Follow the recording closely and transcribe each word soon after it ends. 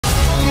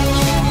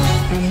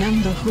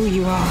of who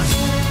you are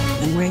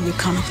and where you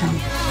come from.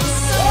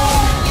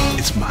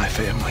 It's my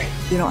family.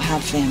 You don't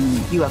have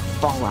family. You have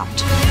fallout.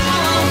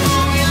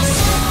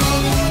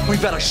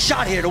 We've got a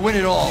shot here to win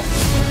it all.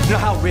 You know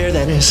how rare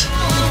that is?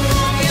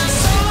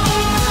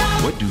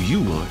 What do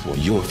you want for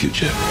your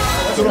future?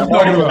 That's what I'm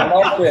talking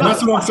about.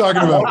 That's what I'm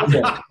talking about.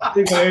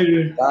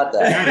 Got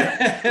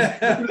that.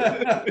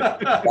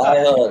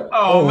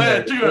 Oh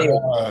man,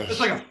 it's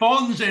like a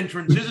Fonz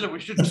entrance, isn't it? We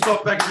shouldn't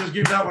stop back and just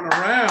give that one a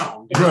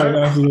round. Right,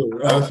 absolutely.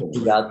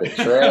 You got the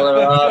trailer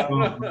up.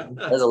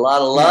 There's a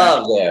lot of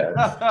love there.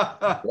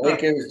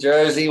 Lakers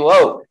jersey,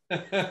 whoa.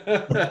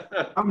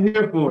 I'm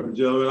here for it,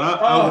 Joe.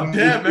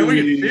 Damn, man, we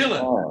can feel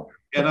it.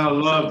 And I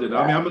loved it.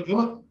 I mean,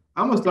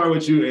 I'm gonna start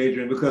with you,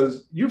 Adrien,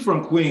 because you're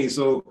from Queens.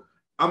 So,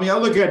 I mean, I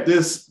look at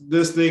this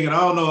thing, and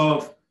I don't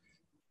know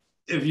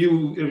if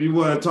you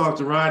want to talk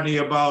to Rodney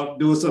about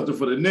doing something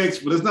for the Knicks,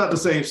 but it's not the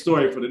same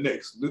story for the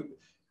Knicks.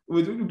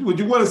 Would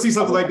you want to see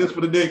something like this for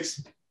the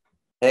Knicks?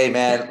 Hey,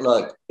 man,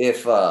 look,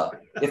 if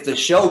the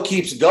show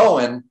keeps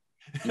going,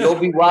 you'll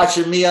be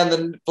watching me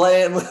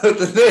playing with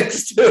the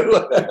Knicks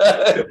too.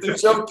 If the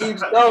show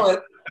keeps going.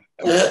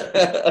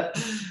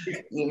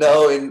 You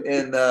know,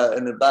 in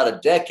about a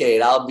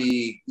decade, I'll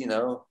be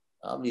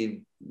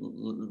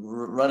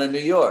running New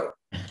York,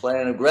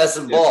 playing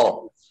aggressive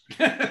ball.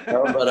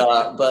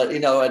 But you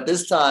know, at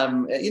this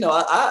time, you know,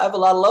 I have a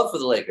lot of love for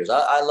the Lakers.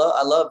 I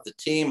love the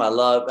team. I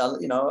love LA.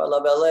 You know,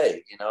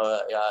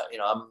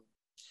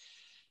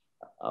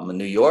 I'm a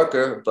New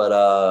Yorker,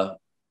 but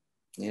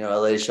you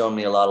know, LA's shown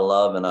me a lot of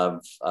love,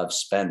 and I've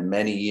spent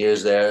many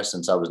years there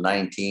since I was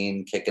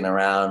 19, kicking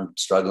around,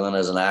 struggling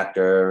as an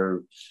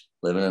actor,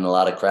 living in a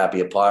lot of crappy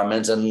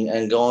apartments,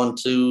 and going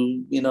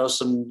to, you know,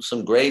 some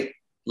great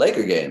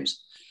Laker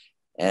games.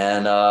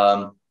 And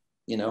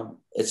you know,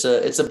 it's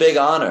a big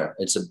honor.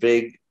 It's a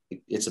very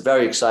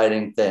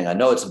exciting thing. I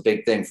know it's a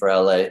big thing for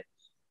LA,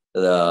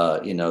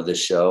 you know,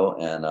 this show,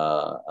 and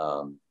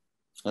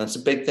it's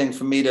a big thing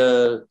for me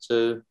to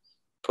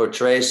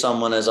portray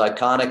someone as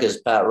iconic as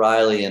Pat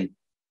Reilly,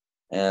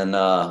 and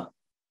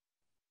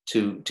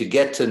to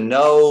get to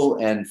know,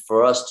 and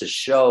for us to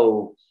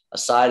show a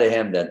side of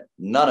him that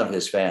none of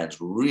his fans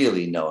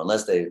really know,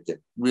 unless they're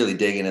really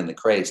digging in the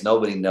crates.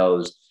 Nobody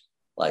knows,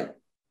 like,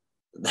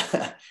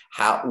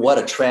 what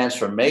a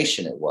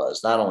transformation it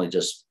was, not only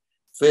just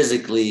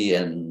physically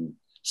and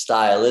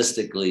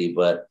stylistically,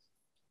 but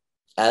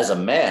as a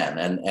man,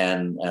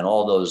 and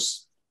all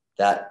those,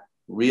 that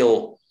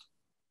real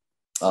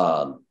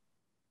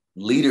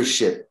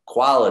leadership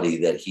quality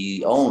that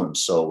he owned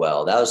so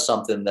well. That was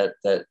something that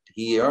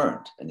he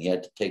earned, and he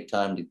had to take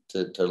time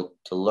to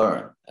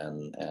learn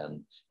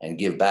and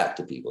give back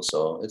to people.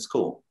 So it's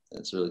cool.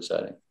 It's really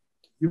exciting.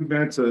 You've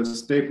been to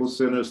Staples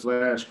Center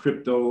 /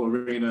 Crypto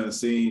Arena and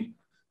seen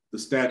the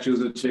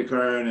statues of Chick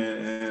Hearn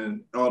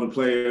and all the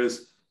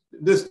players.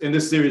 In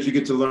this series, you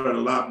get to learn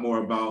a lot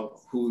more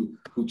about who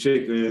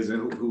Chick is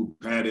and who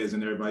Pat is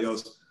and everybody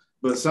else.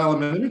 But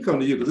Solomon, let me come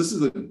to you, because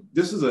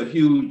this is a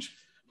huge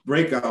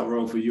breakout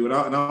role for you, and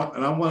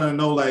I want to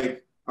know,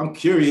 like, I'm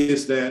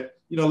curious that,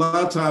 you know, a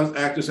lot of times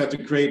actors have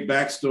to create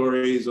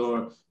backstories,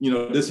 or, you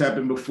know, this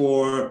happened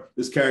before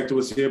this character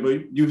was here,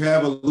 but you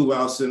have a Lou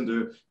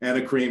Alcindor and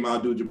a Kareem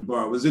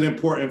Abdul-Jabbar. Was it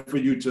important for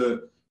you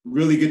to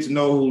really get to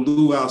know who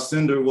Lou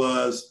Alcindor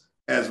was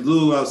as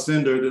Lou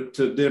Alcindor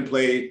to then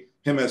play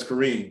him as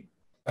Kareem?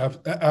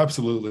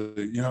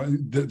 Absolutely. You know,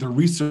 the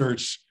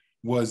research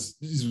was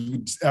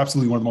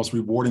absolutely one of the most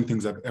rewarding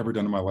things I've ever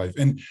done in my life.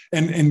 And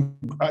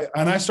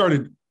I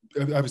started,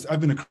 I've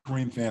been a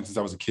Kareem fan since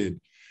I was a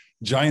kid.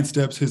 Giant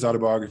Steps, his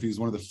autobiography, is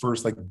one of the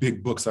first, like,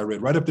 big books I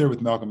read, right up there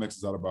with Malcolm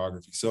X's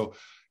autobiography. So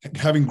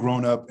having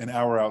grown up an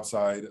hour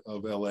outside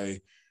of LA,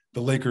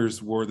 the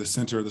Lakers were the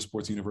center of the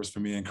sports universe for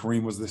me, and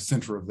Kareem was the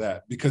center of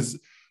that because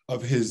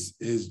of his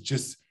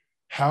just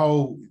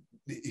how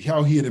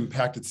he had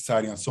impacted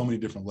society on so many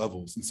different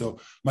levels. And so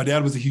my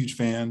dad was a huge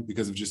fan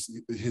because of just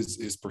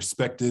his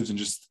perspectives and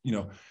just, you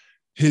know,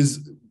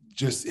 his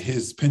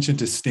penchant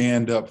to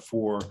stand up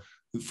for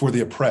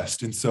the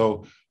oppressed. And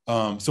so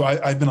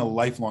I've been a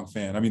lifelong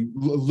fan. I mean,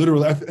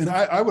 literally,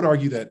 I would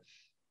argue that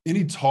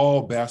any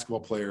tall basketball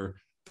player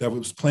that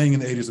was playing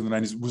in the 80s and the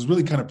 90s was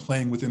really kind of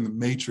playing within the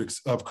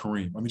matrix of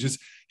Kareem. I mean, just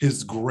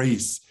his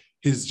grace,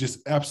 his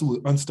just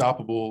absolute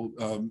unstoppable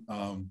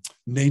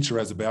nature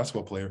as a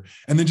basketball player.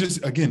 And then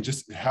just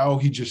how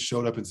he just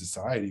showed up in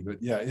society.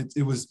 But yeah,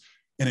 it was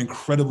an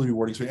incredibly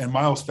rewarding story. And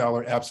Miles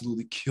Fowler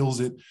absolutely kills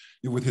it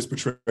with his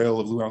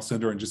portrayal of Lou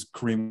Alcindor and just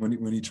Kareem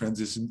when he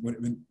transitioned,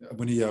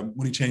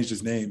 when he changed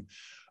his name.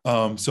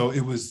 So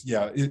it was,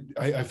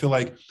 I feel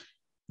like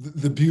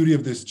the beauty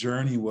of this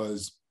journey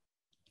was,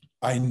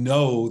 I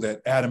know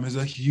that Adam is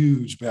a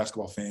huge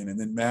basketball fan, and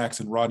then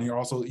Max and Rodney are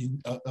also,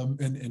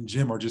 and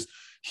Jim are just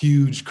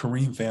huge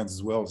Kareem fans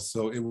as well.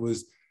 So it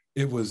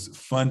was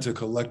fun to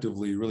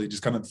collectively really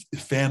just kind of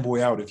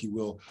fanboy out, if you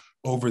will,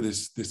 over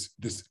this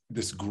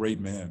great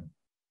man.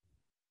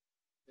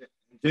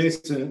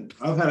 Jason,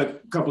 I've had a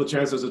couple of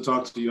chances to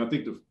talk to you. I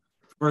think the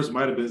first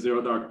might have been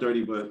Zero Dark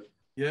 30, but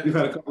Yeah. We've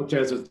had a couple of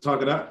chances to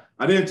talk it out.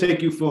 I didn't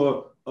take you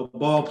for a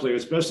ball player,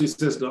 especially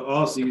since the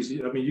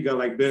Aussies. I mean, you got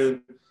like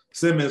Ben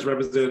Simmons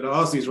representing the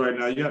Aussies right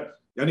now.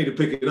 Y'all need to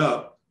pick it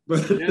up.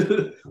 But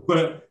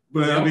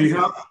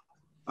Yeah.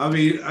 I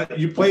mean,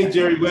 you played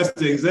Jerry West,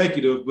 the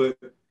executive, but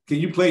can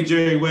you play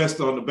Jerry West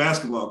on the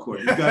basketball court?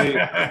 You got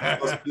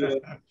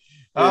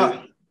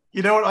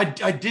you know what? I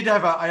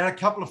had a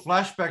couple of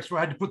flashbacks where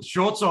I had to put the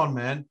shorts on,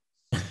 man.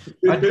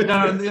 I didn't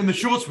know, and the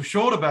shorts were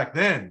shorter back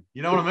then.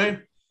 You know what I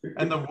mean?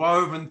 And the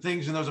woven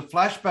things. And there was a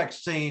flashback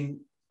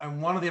scene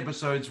in one of the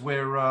episodes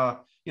where,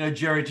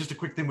 Jerry. Just a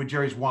quick thing with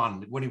Jerry's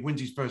when he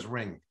wins his first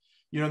ring.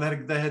 You know,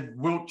 they had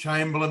Wilt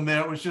Chamberlain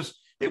there. It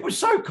was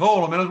so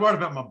cool. I mean, I was worried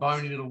about my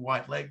bony little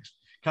white legs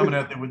coming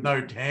out there with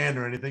no tan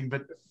or anything.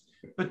 But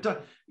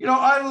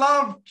I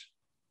loved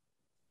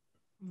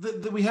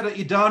that we had a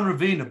Idan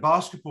Ravine, a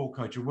basketball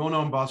coach, a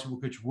well-known basketball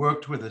coach,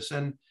 worked with us.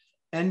 And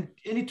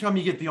anytime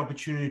you get the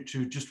opportunity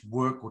to just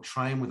work or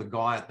train with a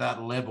guy at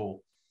that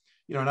level,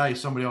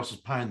 somebody else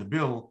is paying the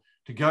bill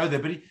to go there.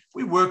 But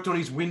we worked on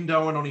his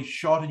window and on his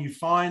shot, and you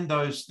find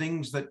those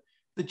things that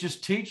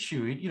just teach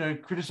you,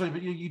 criticize,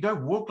 but you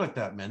don't walk like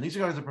that, man. These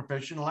guys are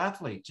professional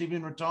athletes, even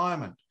in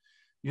retirement.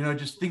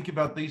 Just think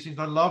about these things.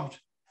 I loved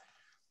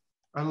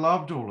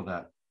all of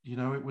that.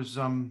 It was,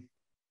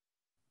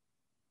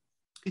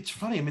 it's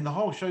funny. I mean, the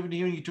whole show, even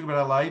hearing you talk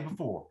about LA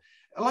before,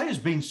 LA has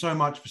been so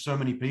much for so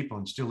many people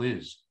and still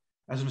is.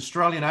 As an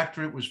Australian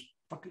actor, it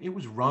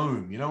was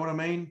Rome. You know what I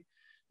mean?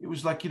 It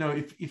was like,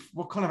 if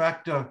what kind of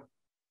actor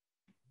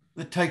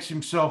that takes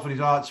himself and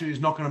his art so he's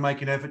not going to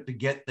make an effort to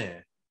get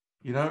there?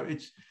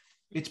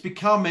 It's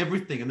become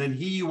everything. And then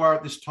here you are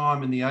at this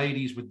time in the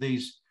 80s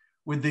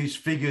with these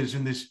figures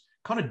in this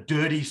kind of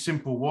dirty,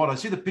 simple water. I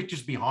see the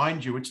pictures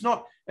behind you. It's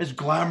not as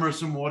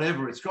glamorous and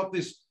whatever. It's got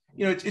this,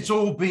 it's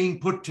all being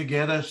put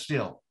together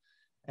still.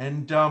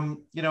 And,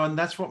 and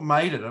that's what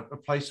made it a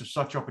place of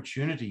such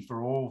opportunity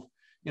for all,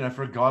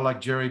 for a guy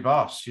like Jerry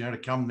Buss, to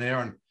come there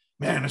and,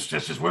 man, let's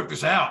just work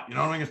this out.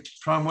 I mean,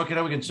 try and work it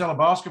out. We can sell a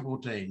basketball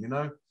team,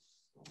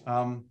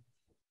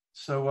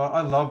 So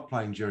I love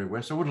playing Jerry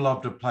West. I would have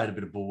loved to have played a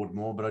bit of board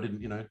more, but I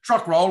didn't,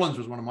 Truck Rollins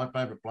was one of my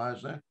favorite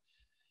players there.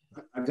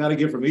 I got to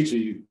get from each of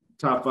you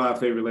top 5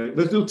 favorite Lakers.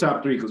 Let's do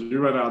top 3 because we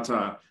run out of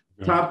time.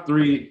 Yeah. Top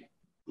 3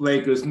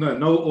 Lakers,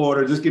 no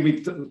order. Just give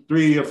me 3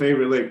 of your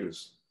favorite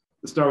Lakers.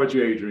 Let's start with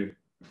you, Adrien.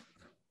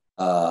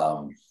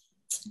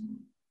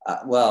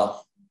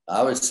 Well,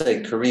 I would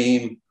say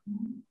Kareem,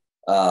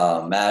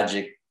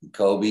 Magic,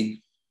 Kobe.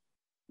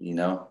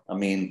 I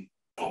mean,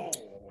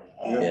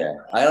 yeah.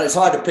 It's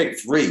hard to pick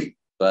 3,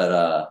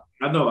 but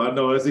I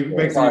know. It's even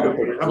makes it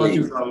even. How about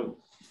you, Cullen?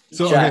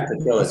 Shaq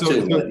could kill it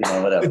too,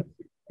 but whatever.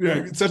 Yeah,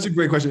 it's such a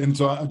great question. And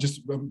so I'm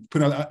just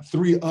putting out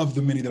 3 of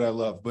the many that I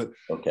love. But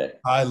okay,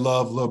 I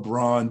love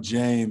LeBron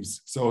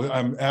James. So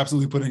I'm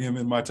absolutely putting him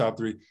in my top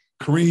 3.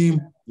 Kareem,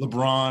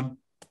 LeBron,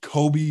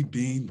 Kobe,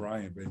 Bean,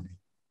 Bryant, baby.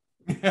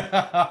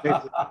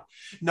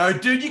 No,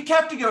 dude, you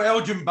have to go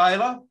Elgin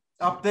Baylor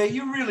up there.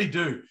 You really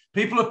do.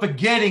 People are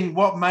forgetting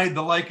what made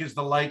the Lakers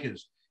the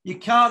Lakers. You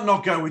can't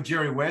not go with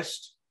Jerry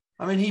West.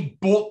 I mean, he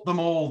bought them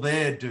all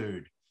there,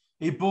 dude.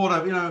 He bought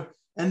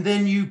and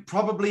then you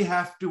probably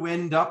have to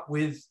end up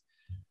with,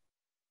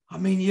 I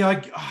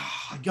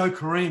go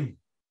Kareem.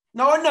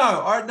 No,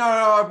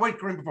 I went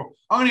Kareem before.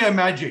 I'm going to go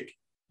Magic.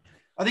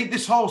 I think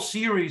this whole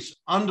series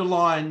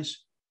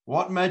underlines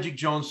what Magic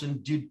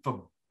Johnson did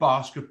for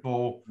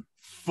basketball,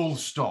 full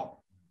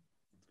stop.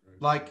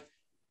 Like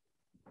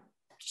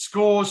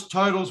scores,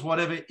 totals,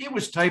 whatever. It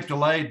was tape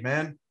delayed,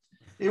 man.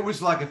 It was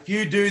like a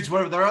few dudes,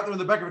 whatever, they're out there in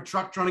the back of a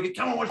truck trying to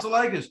come on, watch the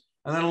Lakers.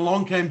 And then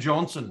along came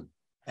Johnson.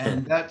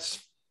 And that's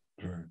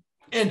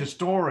end of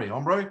story,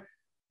 hombre.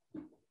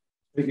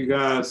 Thank you,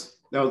 guys.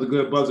 That was a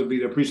good buzzer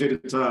beat.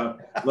 Appreciate the time.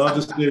 Love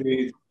the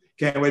series.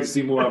 Can't wait to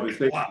see more of it.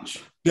 Thank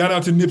you. Shout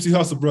out to Nipsey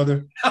Hussle,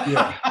 brother.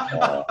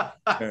 Yeah.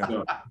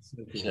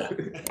 Yeah.